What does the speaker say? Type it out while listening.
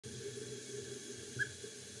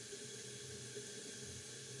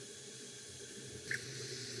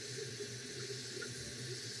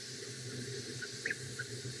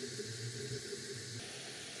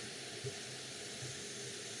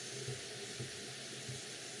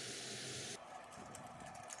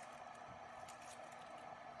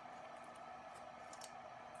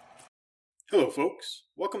Hello folks,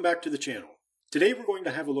 welcome back to the channel. Today we're going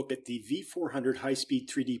to have a look at the V400 high-speed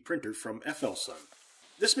 3D printer from FLSun.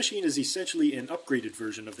 This machine is essentially an upgraded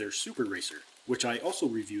version of their Super Racer, which I also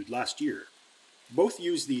reviewed last year. Both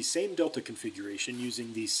use the same Delta configuration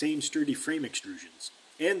using the same sturdy frame extrusions,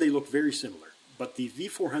 and they look very similar, but the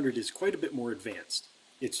V400 is quite a bit more advanced.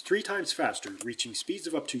 It's 3 times faster, reaching speeds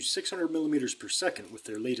of up to 600 millimeters per second with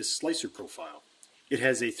their latest slicer profile. It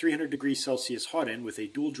has a 300°C hot end with a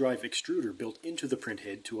dual-drive extruder built into the print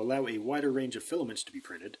head to allow a wider range of filaments to be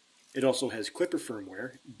printed. It also has clipper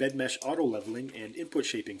firmware, bed mesh auto-leveling and input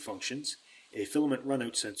shaping functions, a filament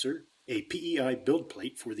runout sensor, a PEI build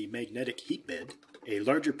plate for the magnetic heat bed, a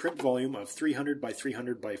larger print volume of 300 by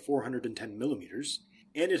 300 by 410 millimeters,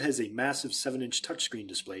 and it has a massive 7-inch touchscreen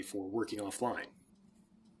display for working offline.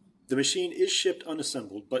 The machine is shipped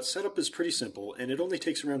unassembled, but setup is pretty simple and it only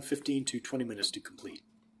takes around 15 to 20 minutes to complete.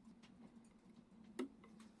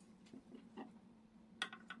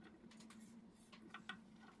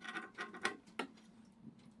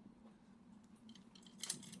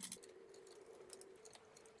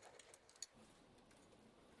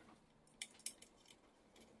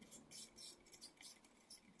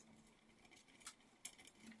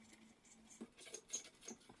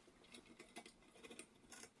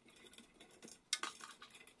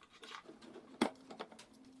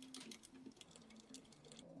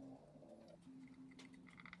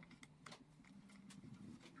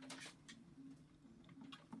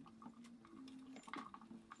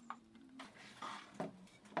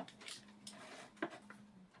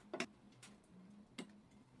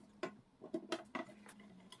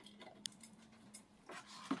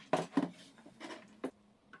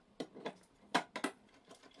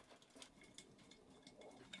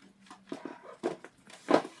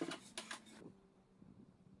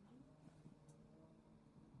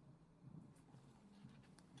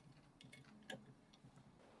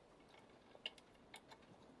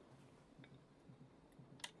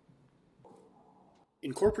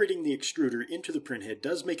 Incorporating the extruder into the printhead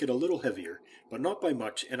does make it a little heavier, but not by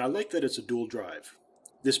much, and I like that it's a dual drive.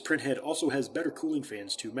 This printhead also has better cooling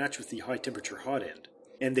fans to match with the high temperature hot end,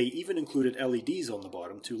 and they even included LEDs on the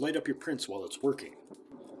bottom to light up your prints while it's working.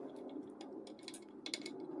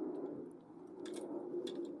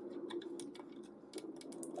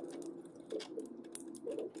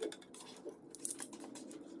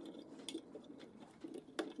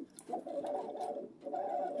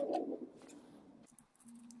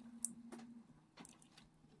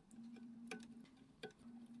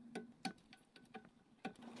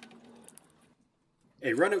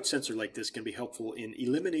 A runout sensor like this can be helpful in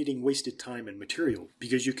eliminating wasted time and material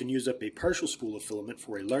because you can use up a partial spool of filament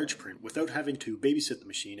for a large print without having to babysit the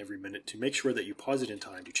machine every minute to make sure that you pause it in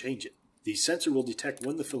time to change it. The sensor will detect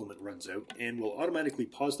when the filament runs out and will automatically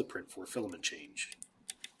pause the print for filament change.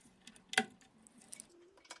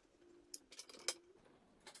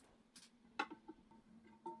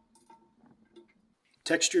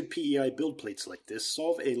 Textured PEI build plates like this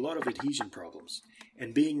solve a lot of adhesion problems,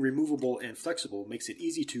 and being removable and flexible makes it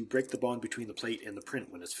easy to break the bond between the plate and the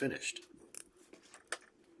print when it's finished.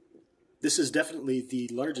 This is definitely the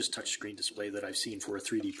largest touchscreen display that I've seen for a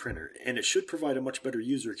 3D printer, and it should provide a much better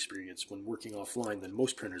user experience when working offline than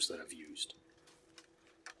most printers that I've used.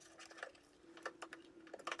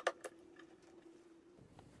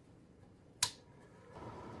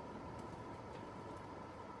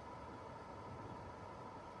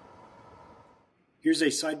 Here's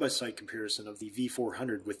a side-by-side comparison of the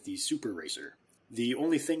V400 with the Super Racer. The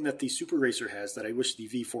only thing that the Super Racer has that I wish the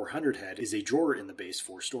V400 had is a drawer in the base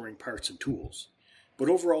for storing parts and tools. But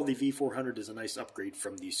overall the V400 is a nice upgrade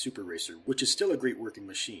from the Super Racer, which is still a great working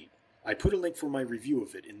machine. I put a link for my review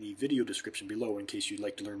of it in the video description below in case you'd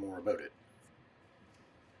like to learn more about it.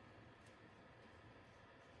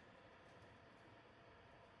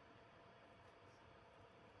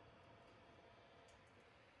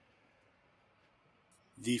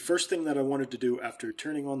 The first thing that I wanted to do after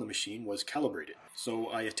turning on the machine was calibrate it, so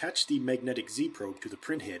I attached the magnetic Z probe to the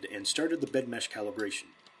print head and started the bed mesh calibration.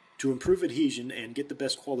 To improve adhesion and get the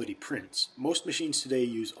best quality prints, most machines today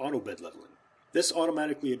use auto bed leveling. This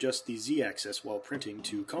automatically adjusts the Z-axis while printing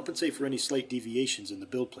to compensate for any slight deviations in the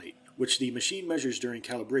build plate, which the machine measures during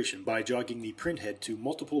calibration by jogging the print head to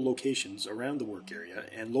multiple locations around the work area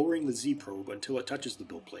and lowering the Z probe until it touches the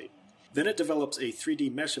build plate. Then it develops a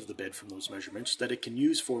 3D mesh of the bed from those measurements that it can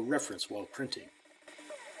use for reference while printing.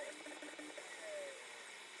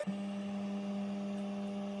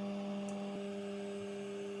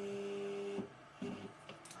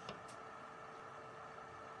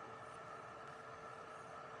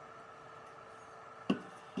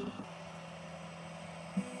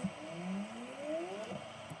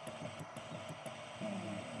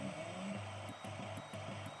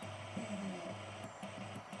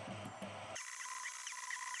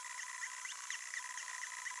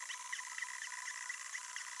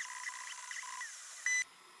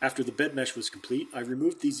 After the bed mesh was complete, I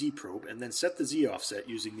removed the Z probe and then set the Z offset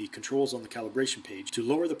using the controls on the calibration page to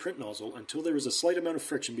lower the print nozzle until there was a slight amount of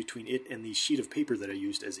friction between it and the sheet of paper that I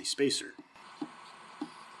used as a spacer.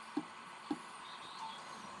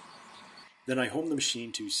 Then I homed the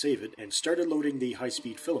machine to save it and started loading the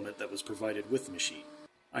high-speed filament that was provided with the machine.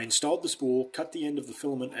 I installed the spool, cut the end of the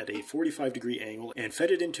filament at a 45-degree angle, and fed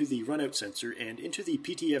it into the runout sensor and into the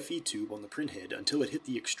PTFE tube on the print head until it hit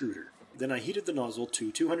the extruder. Then I heated the nozzle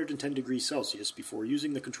to 210 degrees Celsius before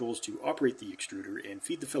using the controls to operate the extruder and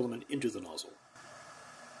feed the filament into the nozzle.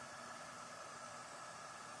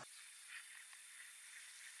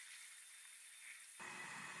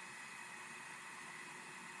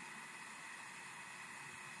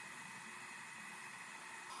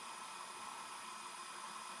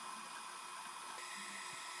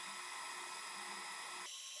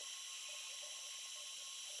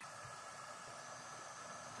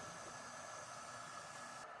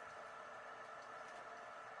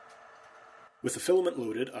 With the filament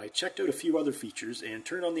loaded, I checked out a few other features and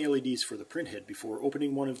turned on the LEDs for the print head before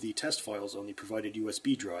opening one of the test files on the provided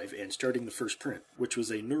USB drive and starting the first print, which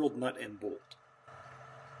was a knurled nut and bolt.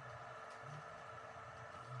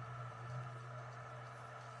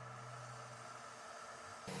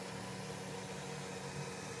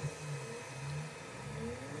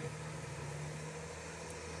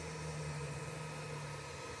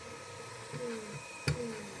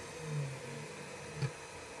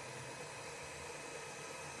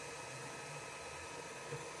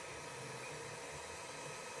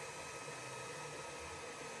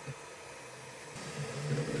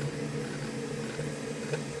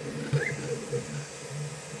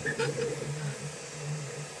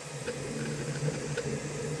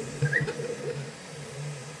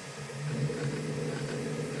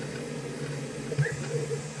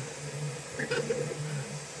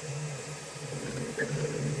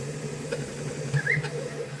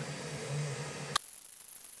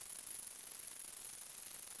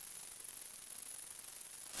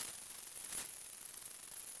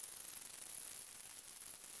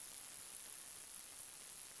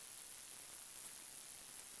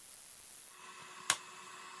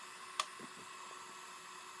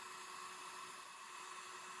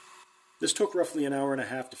 This took roughly an hour and a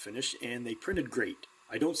half to finish, and they printed great.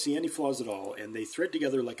 I don't see any flaws at all, and they thread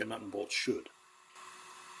together like a nut and bolt should.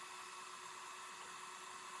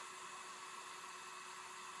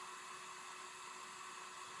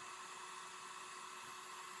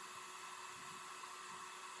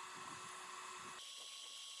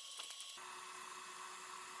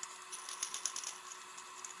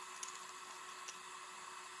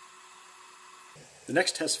 The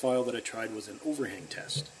next test file that I tried was an overhang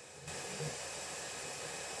test.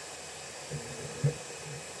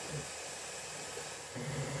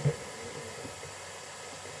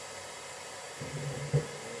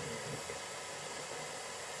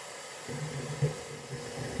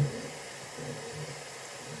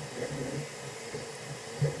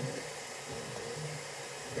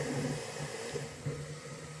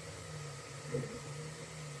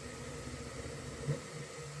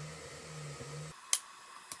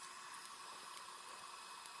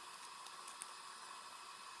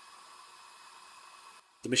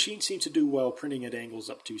 The machine seems to do well printing at angles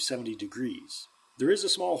up to 70 degrees. There is a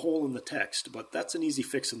small hole in the text, but that's an easy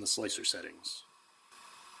fix in the slicer settings.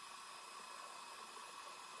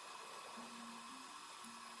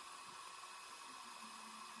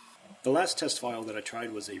 The last test file that I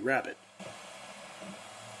tried was a rabbit.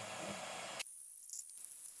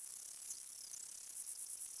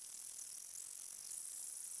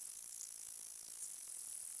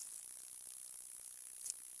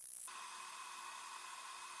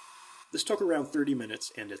 This took around 30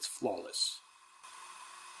 minutes and it's flawless.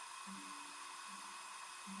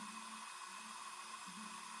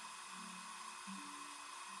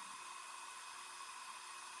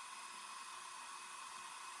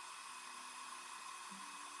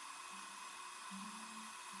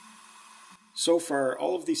 So far,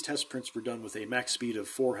 all of these test prints were done with a max speed of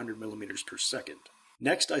 400 millimeters per second.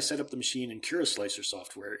 Next, I set up the machine in Cura Slicer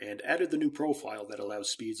software and added the new profile that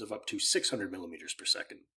allows speeds of up to 600 millimeters per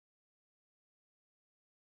second.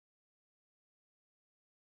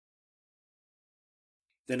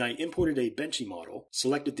 Then I imported a Benchy model,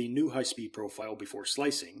 selected the new high-speed profile before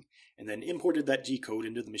slicing, and then imported that G-code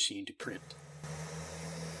into the machine to print.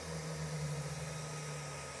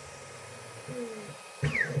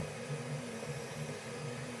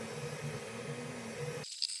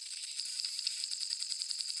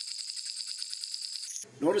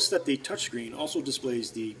 Notice that the touchscreen also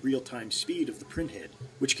displays the real-time speed of the print head,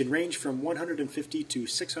 which can range from 150 to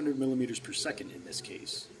 600 millimeters per second in this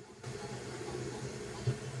case.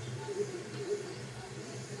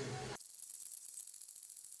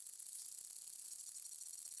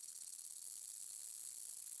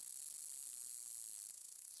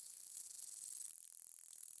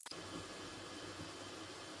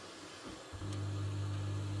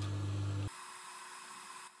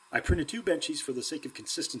 I printed 2 benchies for the sake of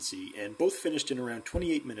consistency, and both finished in around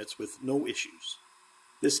 28 minutes with no issues.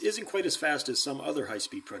 This isn't quite as fast as some other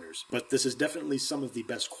high-speed printers, but this is definitely some of the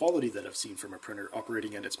best quality that I've seen from a printer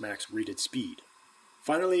operating at its max rated speed.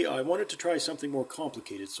 Finally, I wanted to try something more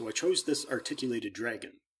complicated, so I chose this articulated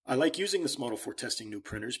dragon. I like using this model for testing new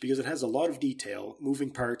printers because it has a lot of detail,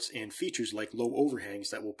 moving parts, and features like low overhangs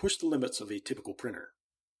that will push the limits of a typical printer.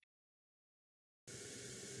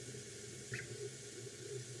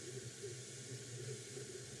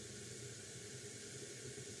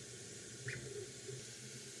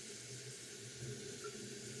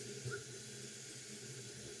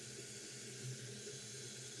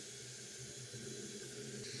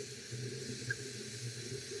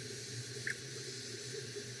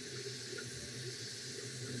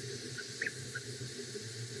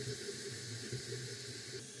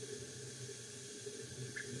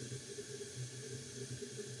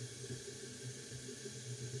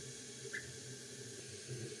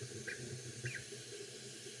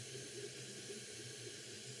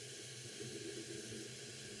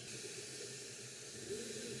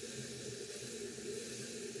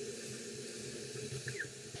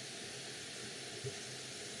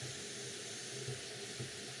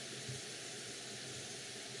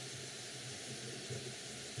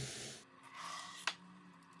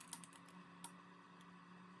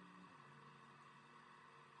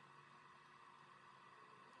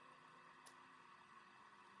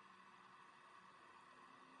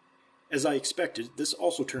 As I expected, this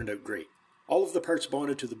also turned out great. All of the parts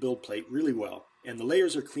bonded to the build plate really well, and the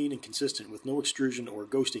layers are clean and consistent with no extrusion or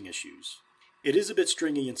ghosting issues. It is a bit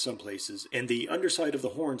stringy in some places, and the underside of the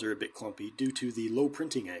horns are a bit clumpy due to the low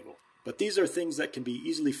printing angle, but these are things that can be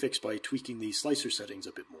easily fixed by tweaking the slicer settings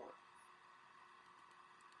a bit more.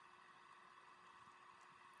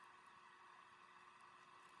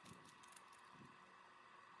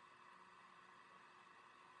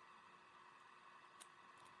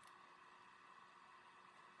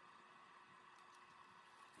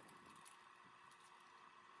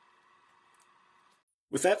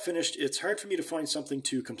 With that finished, it's hard for me to find something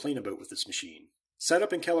to complain about with this machine.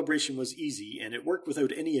 Setup and calibration was easy, and it worked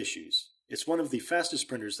without any issues. It's one of the fastest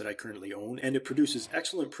printers that I currently own, and it produces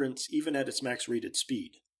excellent prints even at its max rated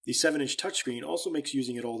speed. The 7-inch touchscreen also makes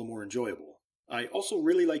using it all the more enjoyable. I also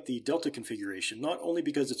really like the Delta configuration, not only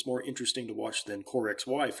because it's more interesting to watch than Core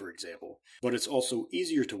XY, for example, but it's also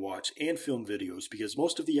easier to watch and film videos because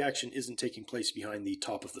most of the action isn't taking place behind the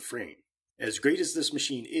top of the frame. As great as this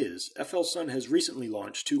machine is, FLSun has recently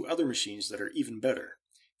launched 2 other machines that are even better,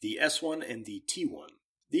 the S1 and the T1.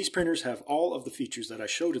 These printers have all of the features that I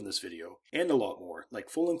showed in this video, and a lot more, like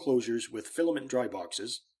full enclosures with filament dry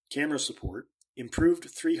boxes, camera support, improved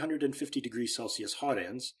 350 degrees Celsius hot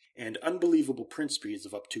ends, and unbelievable print speeds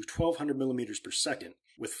of up to 1200 millimeters per second,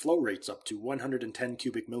 with flow rates up to 110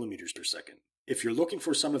 cubic millimeters per second. If you're looking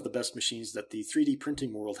for some of the best machines that the 3D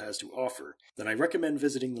printing world has to offer, then I recommend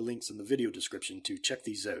visiting the links in the video description to check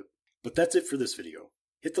these out. But that's it for this video.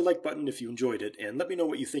 Hit the like button if you enjoyed it, and let me know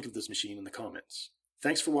what you think of this machine in the comments.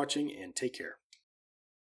 Thanks for watching, and take care.